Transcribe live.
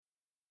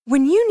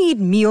When you need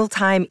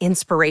mealtime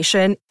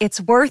inspiration,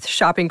 it's worth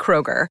shopping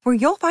Kroger, where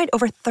you'll find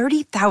over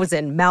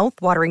 30,000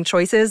 mouth-watering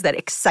choices that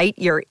excite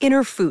your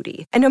inner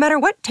foodie. And no matter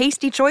what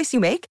tasty choice you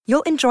make,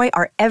 you'll enjoy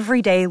our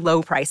everyday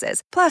low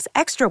prices, plus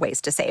extra ways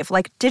to save,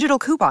 like digital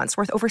coupons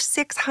worth over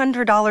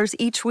 $600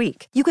 each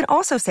week. You can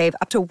also save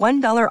up to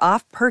 $1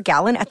 off per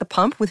gallon at the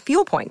pump with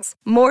fuel points.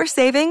 More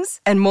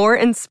savings and more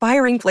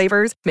inspiring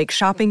flavors make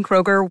shopping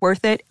Kroger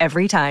worth it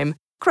every time.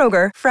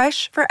 Kroger,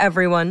 fresh for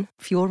everyone.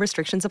 Fuel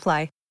restrictions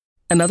apply.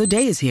 Another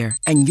day is here,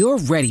 and you're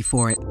ready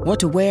for it. What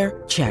to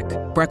wear? Check.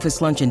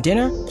 Breakfast, lunch, and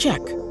dinner? Check.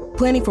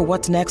 Planning for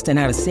what's next and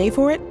how to save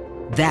for it?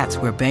 That's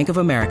where Bank of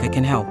America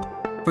can help.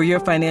 For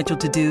your financial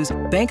to-dos,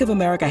 Bank of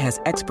America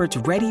has experts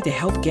ready to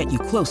help get you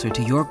closer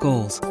to your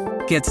goals.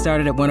 Get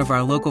started at one of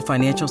our local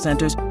financial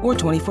centers or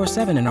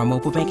 24/7 in our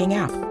mobile banking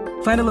app.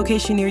 Find a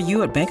location near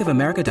you at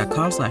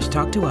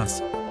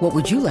bankofamerica.com/talktous. What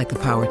would you like the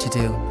power to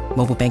do?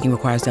 Mobile banking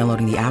requires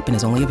downloading the app and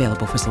is only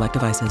available for select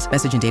devices.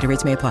 Message and data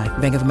rates may apply.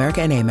 Bank of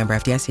America N.A., member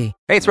FDIC.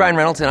 Hey, it's Ryan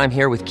Reynolds, and I'm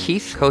here with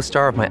Keith,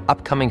 co-star of my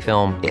upcoming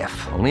film,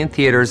 If, only in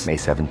theaters May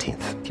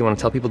 17th. Do you want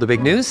to tell people the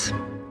big news?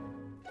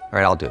 All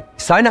right, I'll do it.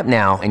 Sign up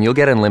now and you'll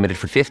get unlimited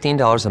for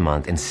 $15 a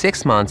month and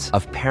 6 months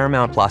of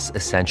Paramount Plus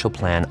Essential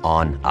Plan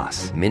on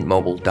us.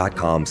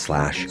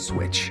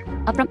 MintMobile.com/switch.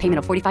 Upfront payment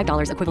of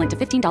 $45 equivalent to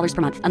 $15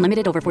 per month.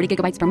 Unlimited over 40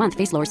 gigabytes per month.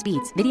 Face lower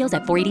speeds. Videos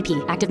at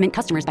 480p. Active Mint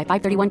customers by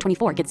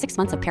 531.24 get 6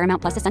 months of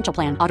Paramount Plus Essential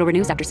Plan. Auto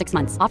renews after 6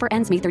 months. Offer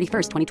ends May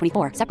 31st,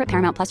 2024. Separate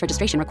Paramount Plus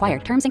registration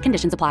required. Terms and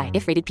conditions apply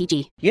if rated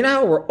PG. You know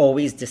how we're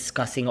always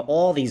discussing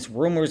all these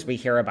rumors we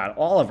hear about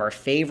all of our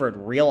favorite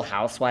Real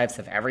Housewives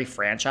of every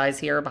franchise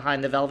here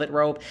behind the velvet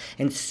rope?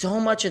 And so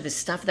much of the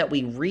stuff that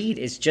we read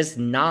is just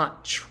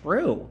not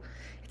true.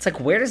 It's like,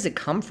 where does it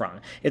come from?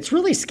 It's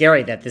really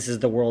scary that this is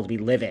the world we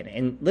live in.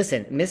 And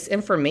listen,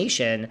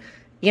 misinformation,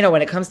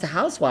 when it comes to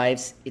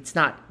housewives, it's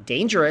not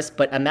dangerous,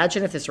 but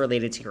imagine if it's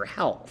related to your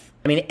health.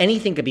 I mean,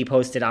 anything could be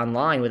posted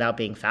online without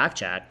being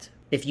fact-checked.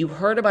 If you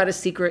heard about a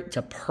secret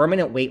to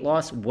permanent weight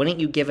loss, wouldn't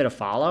you give it a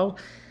follow?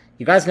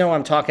 You guys know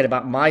I'm talking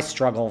about my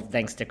struggle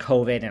thanks to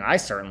COVID, and I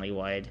certainly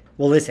would.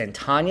 Well, listen,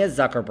 Tanya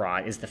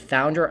Zuckerbrod is the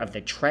founder of the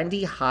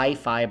trendy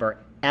high-fiber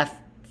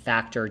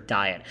F-Factor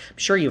diet. I'm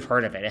sure you've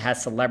heard of it. It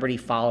has celebrity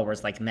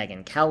followers like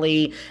Megyn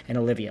Kelly and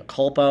Olivia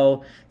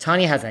Culpo.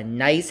 Tanya has a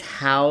nice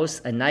house,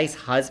 a nice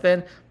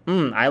husband.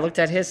 I looked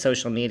at his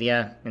social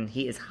media, and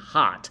he is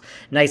hot.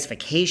 Nice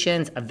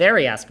vacations, a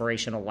very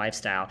aspirational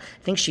lifestyle.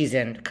 I think she's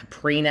in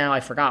Capri now. I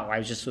forgot why. I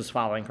was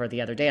following her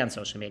the other day on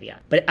social media.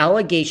 But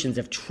allegations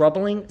of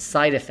troubling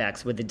side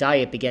effects with the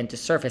diet began to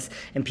surface,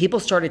 and people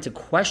started to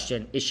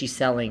question, is she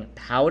selling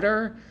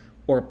powder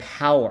or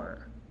power?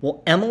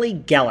 Well, Emily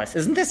Gellis,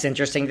 isn't this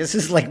interesting? This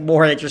is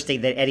more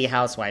interesting than any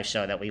housewife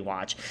show that we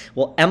watch.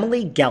 Well,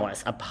 Emily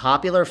Gellis, a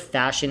popular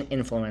fashion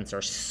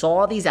influencer,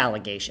 saw these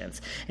allegations,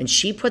 and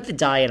she put the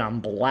diet on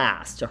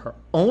blast to her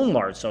own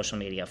large social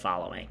media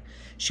following.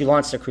 She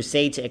launched a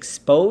crusade to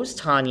expose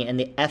Tanya and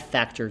the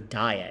F-Factor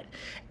diet.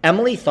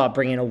 Emily thought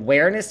bringing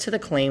awareness to the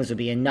claims would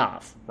be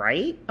enough,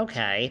 right?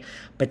 Okay,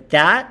 but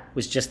that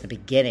was just the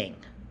beginning.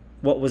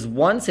 What was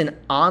once an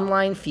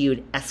online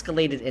feud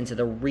escalated into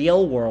the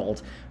real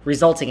world,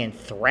 resulting in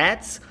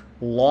threats,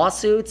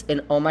 lawsuits,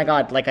 and oh my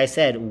God, like I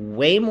said,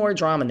 way more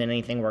drama than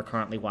anything we're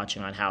currently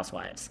watching on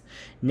Housewives.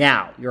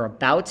 Now, you're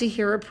about to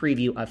hear a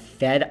preview of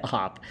Fed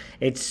Up.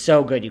 It's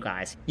so good, you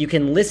guys. You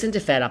can listen to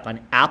Fed Up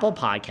on Apple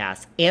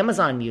Podcasts,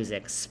 Amazon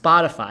Music,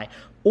 Spotify,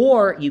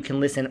 or you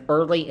can listen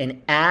early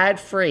and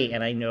ad-free,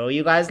 and I know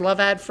you guys love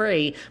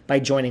ad-free,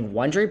 by joining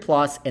Wondery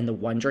Plus in the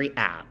Wondery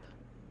app.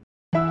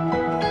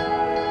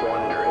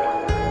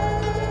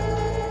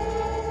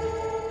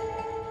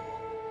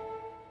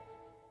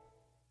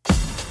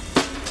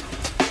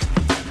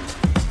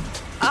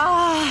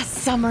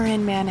 Summer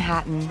in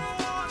Manhattan.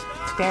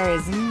 There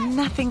is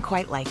nothing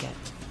quite like it.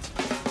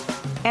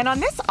 And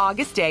on this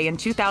August day in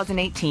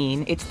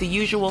 2018, it's the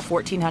usual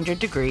 1400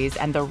 degrees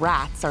and the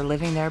rats are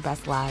living their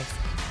best lives.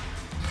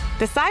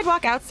 The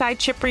sidewalk outside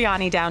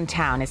Cipriani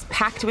downtown is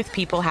packed with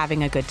people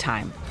having a good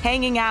time,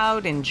 hanging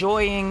out,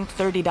 enjoying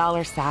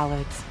 $30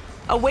 salads.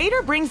 A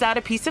waiter brings out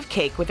a piece of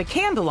cake with a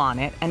candle on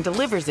it and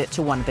delivers it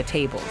to one of the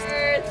tables.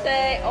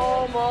 Birthday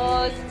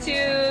almost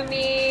to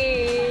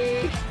me.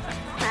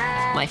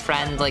 My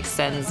friend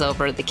sends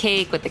over the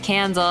cake with the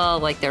candle,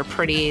 their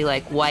pretty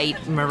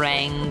white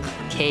meringue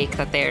cake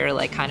that they're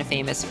kind of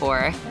famous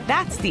for.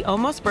 That's the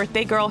almost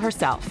birthday girl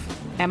herself,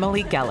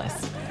 Emily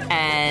Gellis.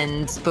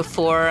 And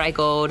before I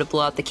go to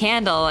blow out the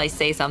candle, I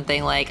say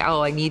something like,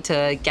 oh, I need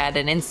to get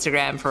an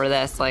Instagram for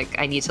this.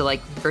 I need to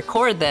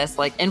record this,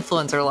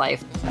 influencer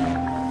life.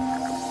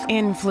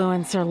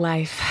 Influencer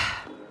life.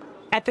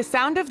 At the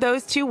sound of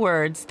those two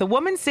words, the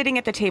woman sitting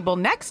at the table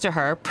next to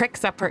her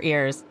pricks up her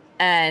ears.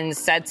 And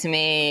said to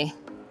me,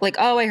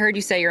 oh, I heard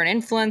you say you're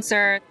an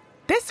influencer.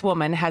 This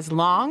woman has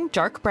long,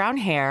 dark brown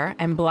hair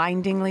and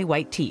blindingly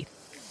white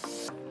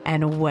teeth.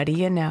 And what do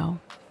you know?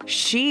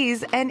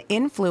 She's an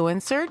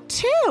influencer,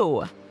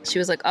 too. She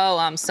was like,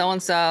 oh,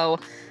 so-and-so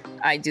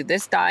I do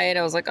this diet.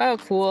 I was like, oh,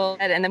 cool.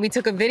 And then we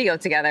took a video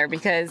together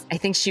because I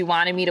think she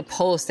wanted me to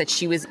post that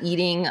she was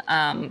eating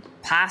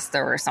pasta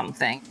or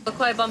something. Look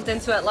who I bumped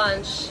into at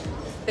lunch.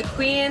 The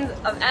queen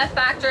of F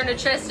Factor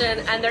Nutrition,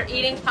 and they're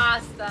eating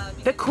pasta.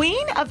 The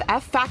queen of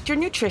F Factor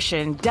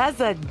Nutrition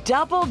does a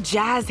double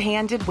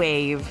jazz-handed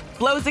wave,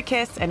 blows a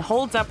kiss, and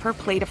holds up her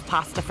plate of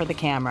pasta for the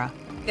camera.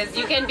 Because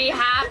you can be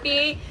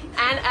happy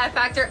and F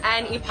Factor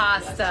and eat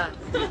pasta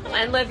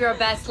and live your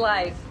best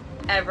life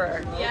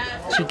ever.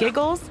 Yes. She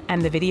giggles,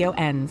 and the video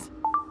ends.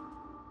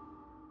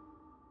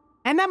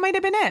 And that might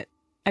have been it.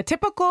 A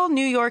typical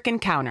New York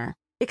encounter.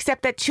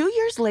 Except that 2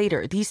 years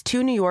later, these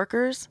two New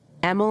Yorkers,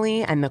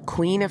 Emily and the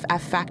queen of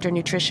F Factor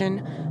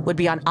Nutrition, would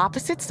be on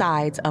opposite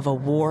sides of a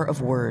war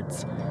of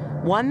words.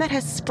 One that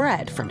has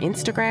spread from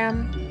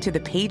Instagram to the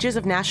pages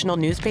of national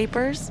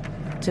newspapers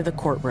to the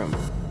courtroom.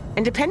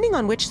 And depending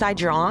on which side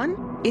you're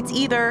on, it's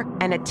either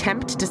an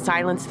attempt to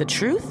silence the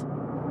truth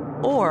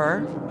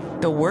or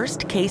the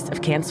worst case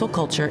of cancel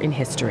culture in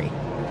history.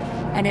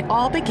 And it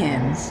all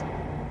begins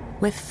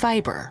with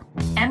fiber.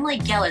 Emily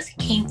Gellis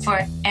came for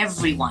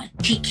everyone.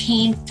 She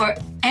came for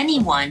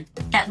anyone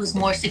that was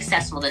more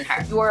successful than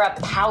her. You are a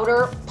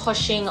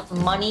powder-pushing,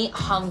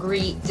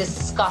 money-hungry,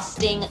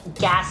 disgusting,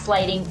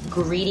 gaslighting,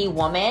 greedy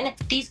woman.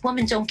 These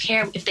women don't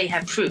care if they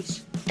have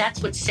proof.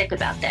 That's what's sick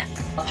about them.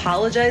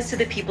 Apologize to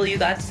the people you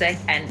got sick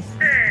and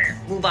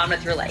move on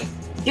with your life.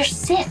 You're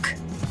sick.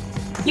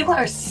 You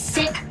are a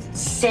sick,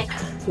 sick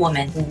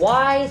woman.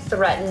 Why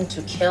threaten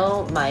to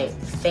kill my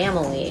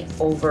family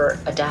over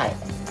a diet?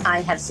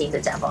 I have seen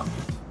the devil.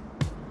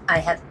 I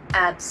have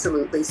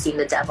absolutely seen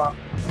the devil.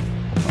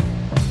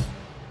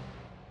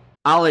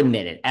 I'll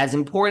admit it, as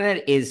important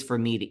it is for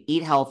me to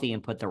eat healthy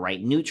and put the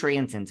right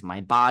nutrients into my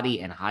body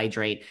and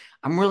hydrate,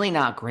 I'm really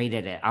not great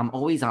at it. I'm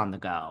always on the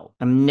go.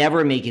 I'm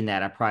never making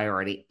that a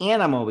priority,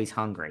 and I'm always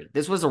hungry.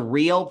 This was a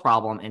real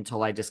problem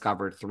until I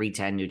discovered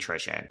 310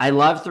 Nutrition. I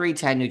love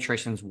 310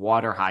 Nutrition's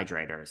water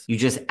hydrators. You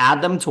just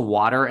add them to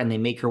water and they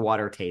make your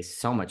water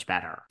taste so much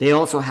better. They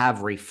also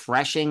have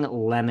refreshing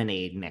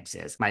lemonade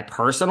mixes. My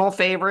personal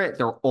favorite,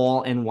 they're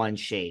all-in-one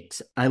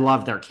shakes. I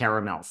love their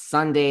caramel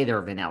sundae,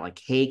 their vanilla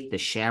cake, the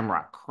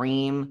shamrock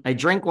cream. I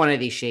drink one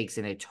of these shakes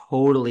and it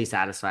totally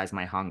satisfies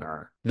my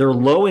hunger. They're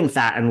low in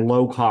fat and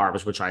low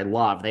carbs, which I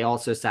love. They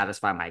also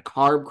satisfy my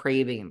carb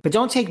craving. But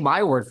don't take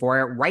my word for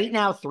it. Right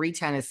now,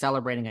 310 is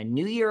celebrating a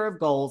new year of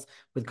goals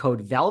with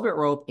code Velvet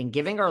Rope and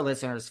giving our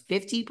listeners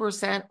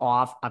 50%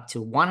 off up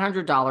to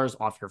 $100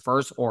 off your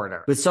first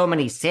order. With so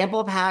many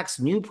sample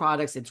packs, new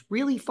products, it's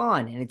really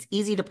fun and it's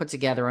easy to put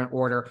together an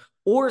order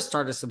or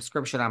start a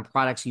subscription on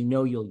products you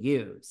know you'll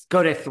use.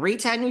 Go to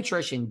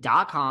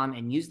 310nutrition.com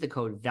and use the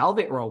code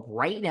Velvet Rope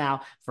right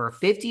now for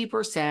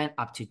 50%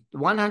 up to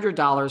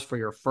 $100 for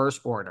your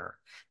first order.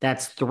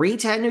 That's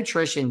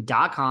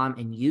 310nutrition.com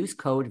and use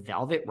code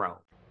Velvet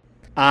Rope.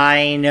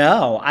 I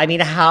know. I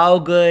mean, how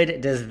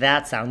good does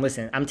that sound?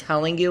 Listen, I'm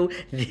telling you,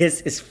 this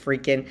is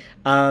freaking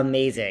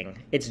amazing.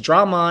 It's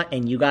drama,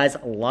 and you guys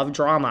love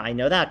drama. I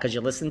know that because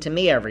you listen to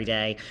me every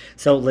day.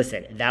 So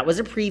listen, that was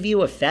a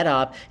preview of Fed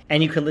Up,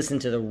 and you can listen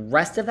to the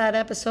rest of that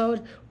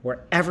episode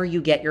wherever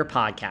you get your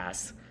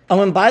podcasts.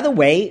 Oh, and by the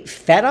way,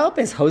 Fed Up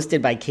is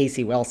hosted by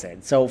Casey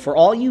Wilson. So for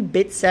all you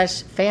Bit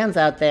Sesh fans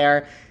out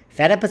there,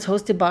 Fed Up is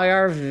hosted by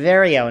our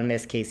very own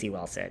Miss Casey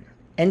Wilson.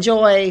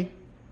 Enjoy!